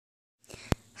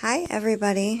Hi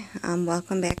everybody,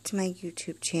 welcome back to my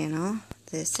YouTube channel.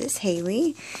 This is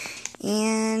Haley,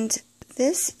 and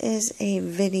this is a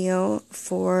video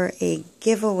for a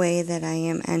giveaway that I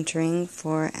am entering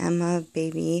for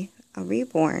Emmabby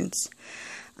Reborns.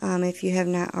 If you have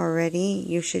not already,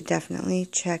 you should definitely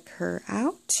check her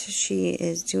out. She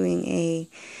is doing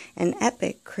an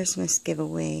epic Christmas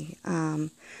giveaway.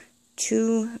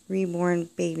 2 reborn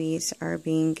babies are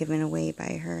being given away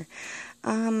by her.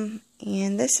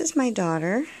 And this is my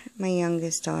daughter, my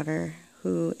youngest daughter,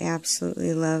 who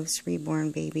absolutely loves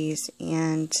reborn babies.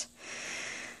 And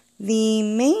the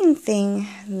main thing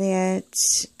that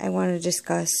I want to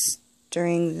discuss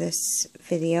during this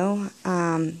video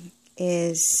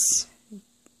is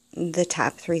the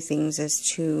top 3 things as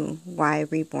to why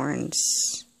reborns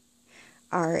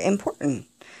are important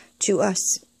to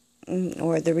us,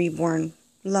 or the reborn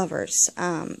lovers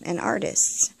and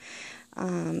artists.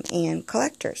 And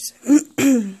collectors.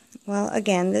 Well,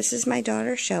 again, this is my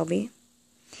daughter Shelby,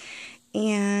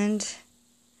 and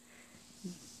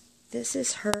this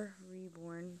is her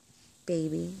reborn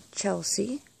baby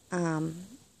Chelsea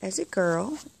as a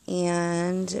girl.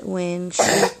 And when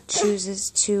she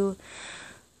chooses to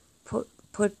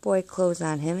put boy clothes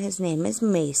on him, his name is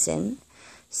Mason,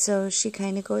 so she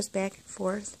kind of goes back and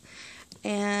forth.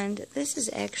 And this is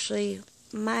actually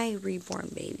my reborn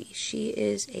baby. She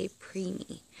is a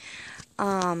preemie.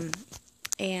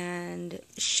 And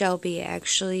Shelby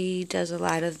actually does a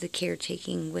lot of the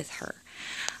caretaking with her.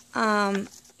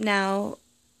 Now,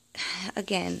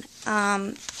 again,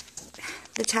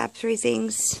 the top 3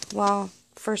 things, well,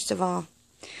 first of all,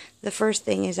 the first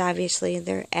thing is obviously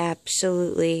they're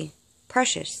absolutely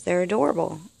precious. They're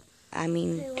adorable. I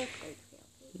mean, they look like real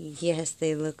babies. Yes,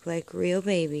 they look like real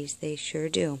babies. They sure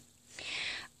do.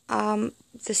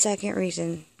 The second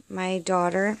reason, my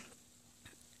daughter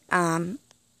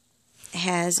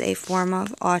has a form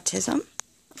of autism,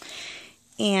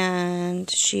 and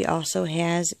she also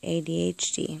has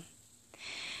ADHD.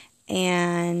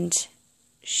 And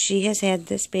she has had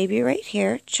this baby right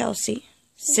here, Chelsea,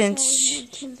 since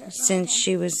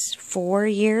she was 4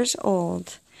 years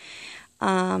old.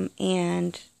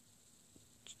 And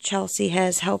Chelsea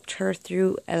has helped her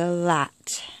through a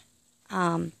lot.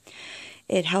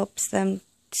 It helps them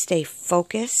stay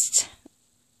focused,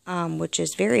 which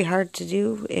is very hard to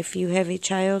do if you have a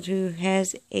child who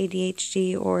has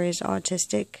ADHD or is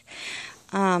autistic.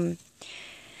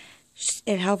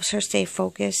 It helps her stay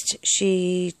focused.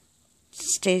 She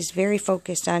stays very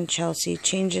focused on Chelsea,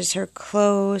 changes her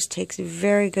clothes, takes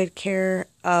very good care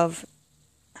of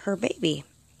her baby.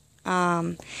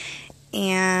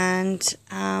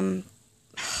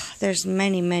 There's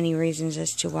many reasons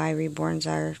as to why reborns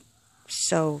are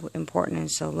so important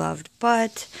and so loved.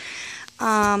 But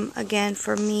again,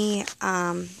 for me,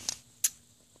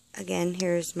 again,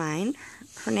 here's mine.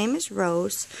 Her name is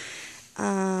Rose.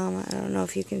 I don't know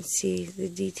if you can see the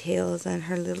details on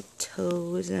her little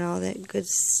toes and all that good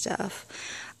stuff.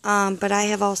 But I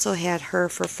have also had her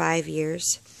for 5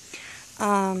 years.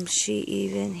 She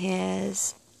even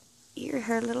has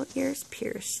her little ears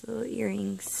pierced, little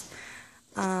earrings.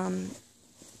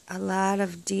 A lot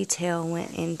of detail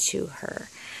went into her.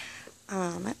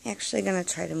 I'm actually going to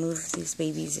try to move these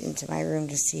babies into my room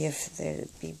to see if there'd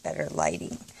be better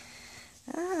lighting.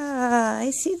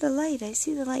 I see the light. I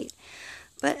see the light.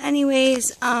 But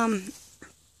anyways,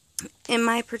 in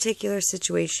my particular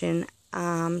situation,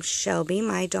 Shelby,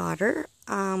 my daughter,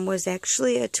 was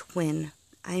actually a twin.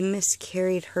 I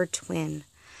miscarried her twin.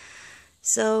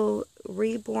 So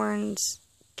reborns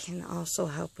can also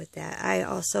help with that. I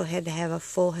also had to have a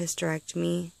full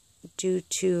hysterectomy due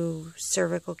to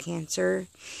cervical cancer,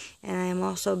 and I am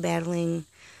also battling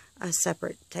a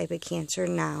separate type of cancer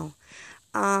now.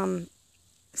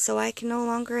 So I can no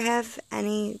longer have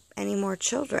any more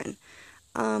children.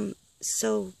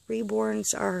 So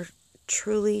reborns are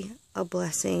truly a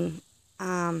blessing.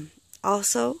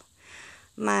 Also,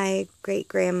 my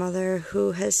great-grandmother,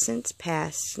 who has since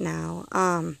passed now,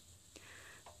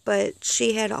 but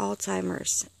she had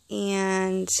Alzheimer's,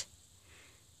 and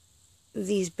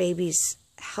these babies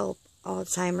help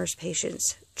Alzheimer's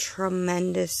patients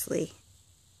tremendously.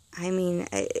 I mean,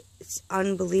 it's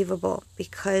unbelievable,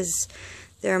 because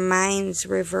their minds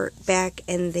revert back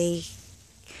and they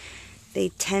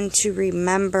tend to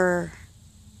remember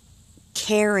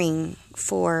caring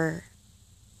for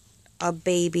a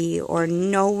baby or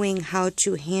knowing how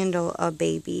to handle a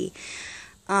baby.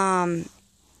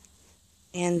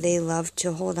 And they love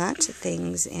to hold on to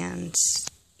things, and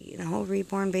you know,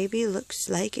 reborn baby looks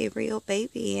like a real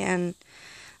baby. And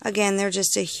again, they're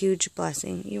just a huge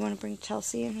blessing. You want to bring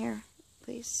Chelsea in here,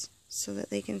 please? so that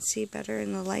they can see better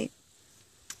in the light.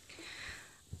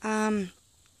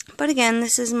 But again,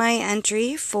 this is my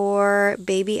entry for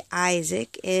baby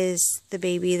Isaac, is the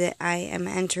baby that I am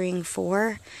entering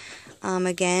for.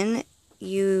 Again,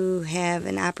 you have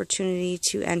an opportunity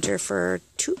to enter for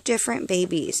 2 different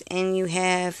babies, and you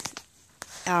have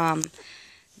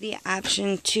the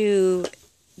option to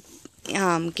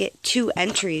get 2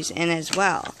 entries in as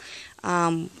well.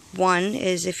 One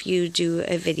is if you do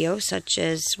a video such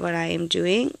as what I am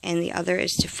doing, and the other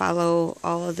is to follow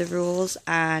all of the rules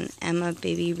on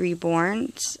Emmabby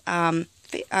Reborns,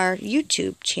 our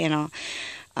YouTube channel.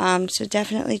 So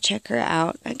definitely check her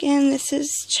out. Again, this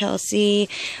is Chelsea.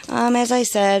 As I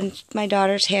said, my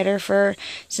daughter's had her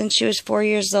since she was 4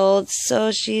 years old,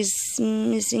 so she's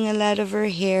missing a lot of her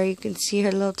hair. You can see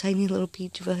her little tiny little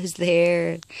peach fuzz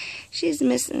there. She's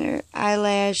missing her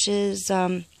eyelashes.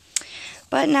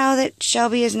 But now that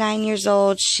Shelby is 9 years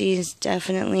old, she's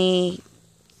definitely,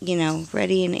 you know,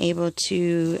 ready and able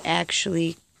to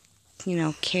actually, you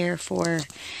know, care for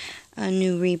a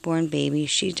new reborn baby.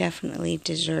 She definitely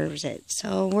deserves it.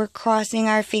 So we're crossing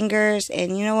our fingers,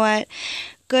 and you know what?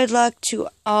 Good luck to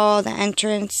all the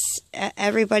entrants,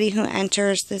 everybody who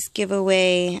enters this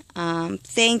giveaway.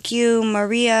 Thank you,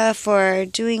 Maria, for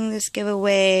doing this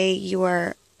giveaway. You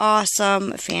are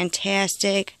awesome,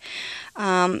 fantastic.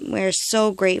 We're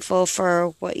so grateful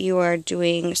for what you are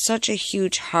doing. Such a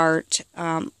huge heart.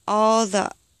 All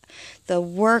the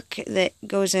work that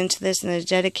goes into this and the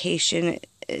dedication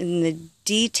and the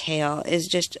detail is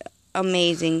just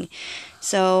amazing.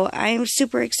 So I'm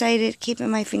super excited, keeping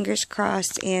my fingers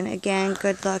crossed, and again,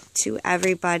 good luck to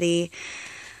everybody.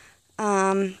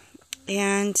 And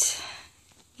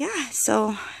yeah,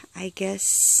 so I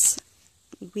guess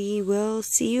we will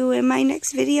see you in my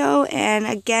next video. And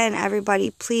again,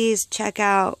 everybody, please check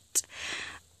out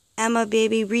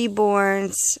Emmabby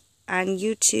Reborns on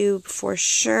YouTube for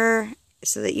sure,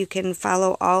 so that you can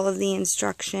follow all of the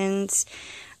instructions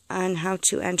on how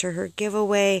to enter her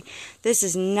giveaway. This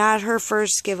is not her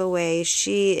first giveaway.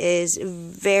 She is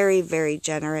very, very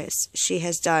generous. She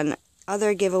has done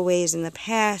other giveaways in the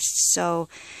past, so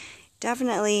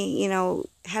definitely, you know,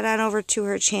 head on over to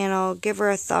her channel, give her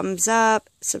a thumbs up,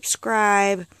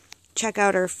 subscribe, check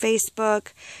out her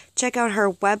Facebook, check out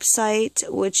her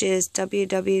website, which is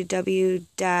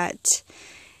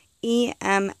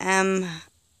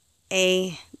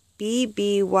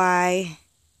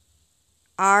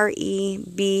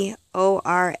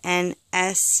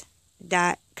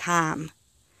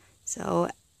So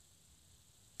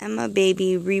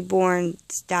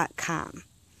Emmabbyreborns.com.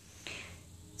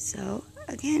 So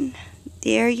again,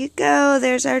 there you go.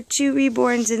 There's our 2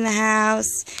 reborns in the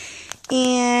house.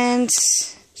 And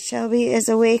Shelby is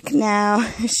awake now.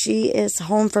 She is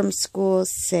home from school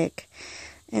sick.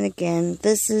 And again,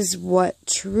 this is what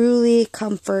truly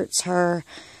comforts her,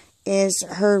 is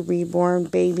her reborn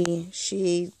baby.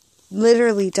 She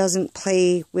literally doesn't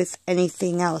play with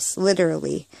anything else.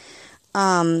 Literally.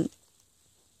 I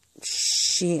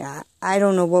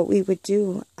don't know what we would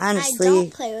do, honestly. I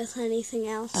don't play with anything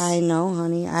else. I know,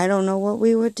 honey. I don't know what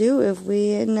we would do if we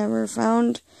had never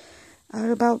found out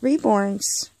about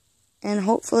reborns. And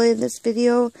hopefully this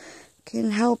video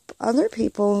can help other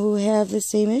people who have the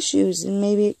same issues, and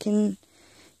maybe it can...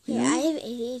 Yeah, I have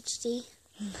ADHD.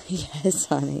 Yes,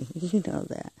 honey. You know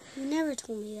that. You never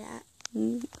told me that.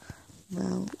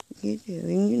 Well, you do,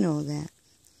 and you know that.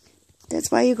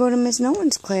 That's why you go to Miss No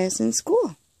One's class in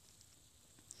school.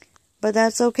 But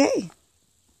that's okay,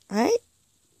 right?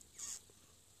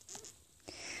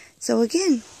 So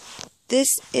again,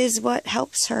 this is what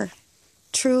helps her,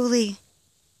 truly.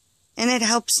 And it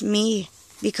helps me,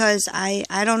 because I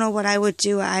don't know what I would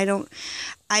do. I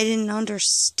didn't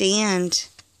understand.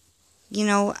 You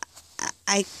know,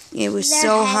 it was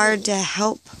so hard to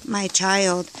help my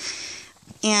child,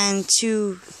 and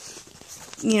to,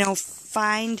 you know,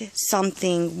 find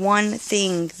something, one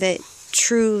thing that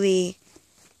truly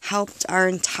helped our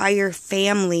entire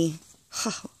family.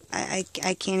 Oh, I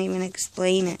can't even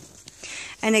explain it.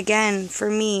 And again,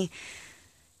 for me,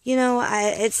 you know,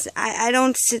 I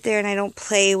don't sit there and I don't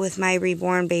play with my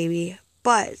reborn baby.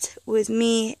 But with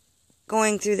me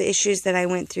going through the issues that I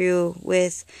went through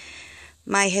with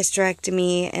my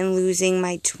hysterectomy and losing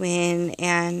my twin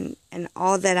and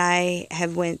all that I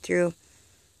have went through,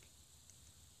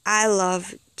 I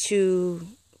love to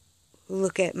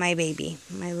look at my baby,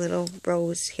 my little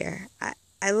Rose here.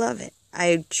 I love it.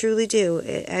 I truly do.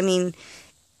 I mean,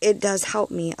 it does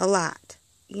help me a lot.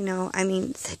 You know, I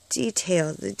mean, the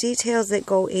details that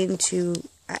go into,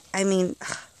 I mean,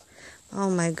 oh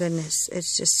my goodness,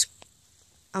 it's just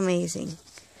amazing.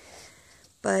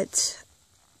 But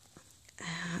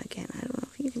Again, I don't know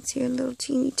if you can see her little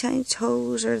teeny tiny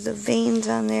toes or the veins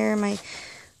on there. My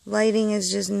lighting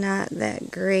is just not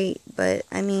that great, but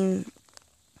I mean,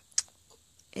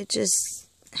 it just,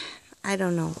 I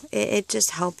don't know. It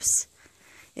just helps.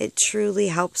 It truly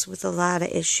helps with a lot of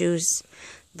issues.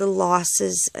 The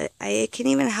losses. It can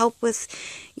even help with,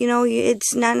 you know,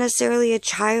 it's not necessarily a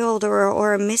child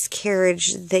or a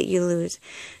miscarriage that you lose.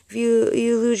 If you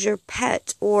lose your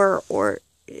pet or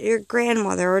your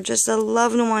grandmother or just a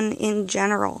loved one in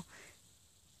general,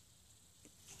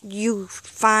 you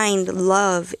find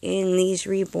love in these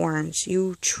reborns.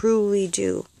 You truly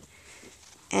do.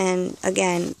 And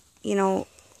again, you know,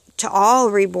 to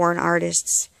all reborn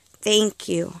artists, thank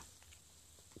you.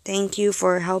 Thank you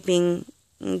for helping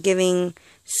and giving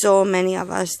so many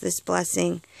of us this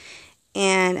blessing.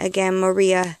 And again,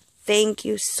 Maria, thank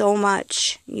you so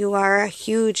much. You are a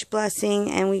huge blessing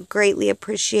and we greatly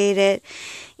appreciate it.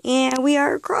 And we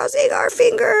are crossing our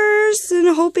fingers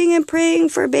and hoping and praying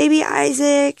for baby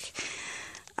Isaac.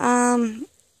 And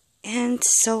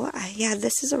so, yeah,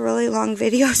 this is a really long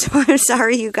video, so I'm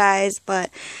sorry, you guys, but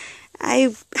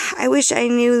I wish I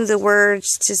knew the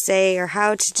words to say or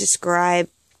how to describe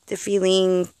the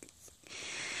feeling,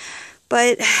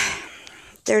 but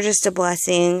they're just a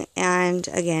blessing. And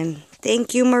again,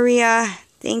 thank you, Maria.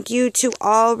 Thank you to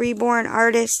all reborn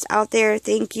artists out there.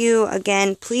 Thank you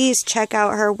again. Please check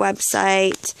out her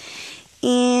website.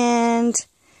 And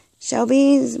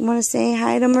Shelby, want to say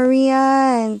hi to Maria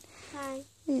and Hi.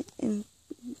 And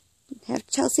have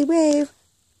Chelsea wave.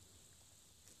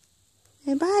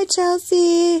 Say bye,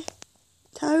 Chelsea.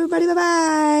 Tell everybody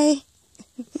bye-bye.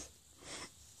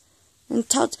 And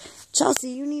tell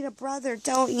Chelsea, you need a brother,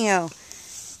 don't you?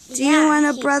 Do you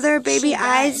want a brother, baby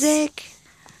Isaac?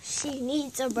 She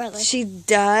needs a brother. She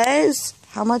does?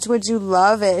 How much would you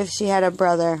love it if she had a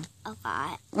brother? A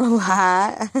lot. A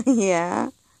lot? Yeah.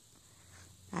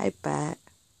 I bet.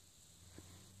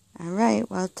 Alright,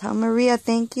 well, tell Maria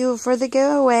thank you for the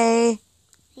giveaway.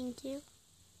 Thank you.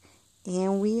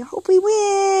 And we hope we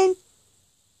win.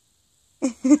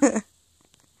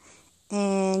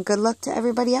 And good luck to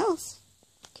everybody else.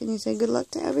 Can you say good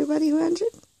luck to everybody who entered?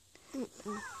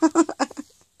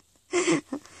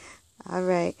 All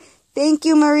right. Thank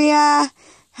you, Maria.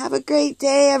 Have a great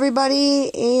day, everybody.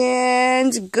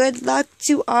 And good luck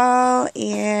to all.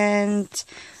 And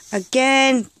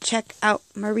again, check out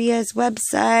Maria's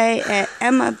website at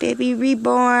Emmabby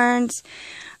Reborns.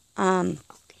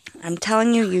 I'm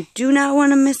telling you, you do not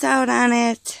want to miss out on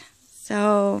it.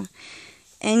 So,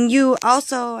 and you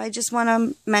also, I just want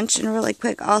to mention really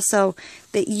quick also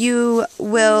that you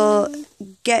will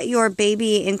get your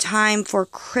baby in time for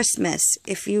Christmas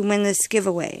if you win this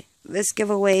giveaway. This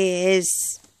giveaway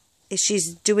is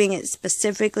she's doing it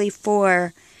specifically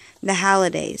for the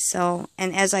holidays. So,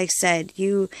 and as I said,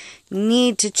 you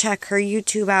need to check her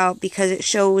YouTube out because it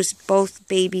shows both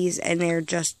babies and they're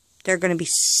going to be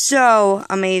so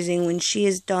amazing when she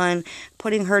is done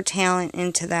putting her talent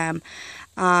into them.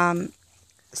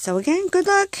 So again, good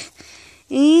luck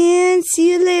and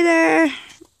see you later.